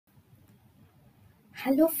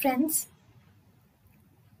Hello friends,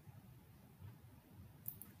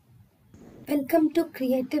 welcome to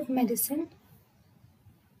Creative Medicine.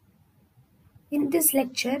 In this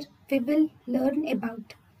lecture, we will learn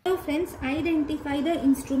about. Hello friends, identify the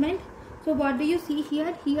instrument. So what do you see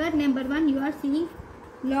here? Here number 1 you are seeing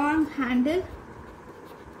long handle,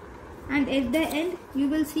 and at the end you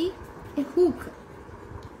will see a hook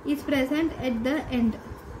is present at the end.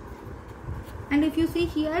 And if you see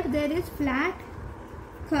here, there is flat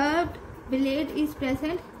curved blade is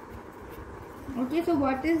present. Okay, so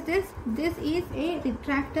what is this? This is a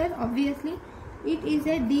retractor. Obviously it is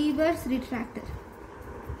a deavers retractor.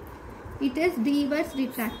 It is deavers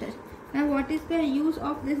retractor. Now what is the use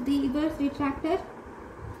of this deavers retractor?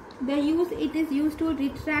 It is used to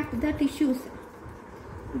retract the tissues.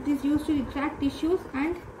 It is used to retract tissues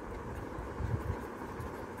and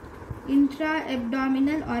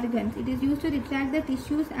intra-abdominal organs. It is used to retract the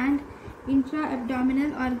tissues and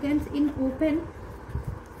intra-abdominal organs in open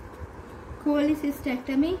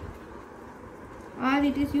cholecystectomy, or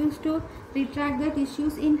it is used to retract the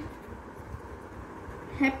tissues in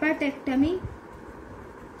hepatectomy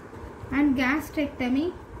and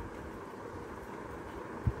gastrectomy,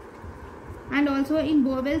 and also in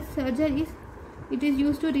bowel surgeries it is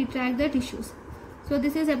used to retract the tissues. So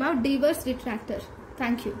this is about deavers retractor.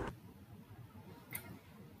 Thank you.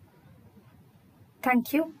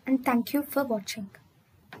 Thank you and thank you for watching.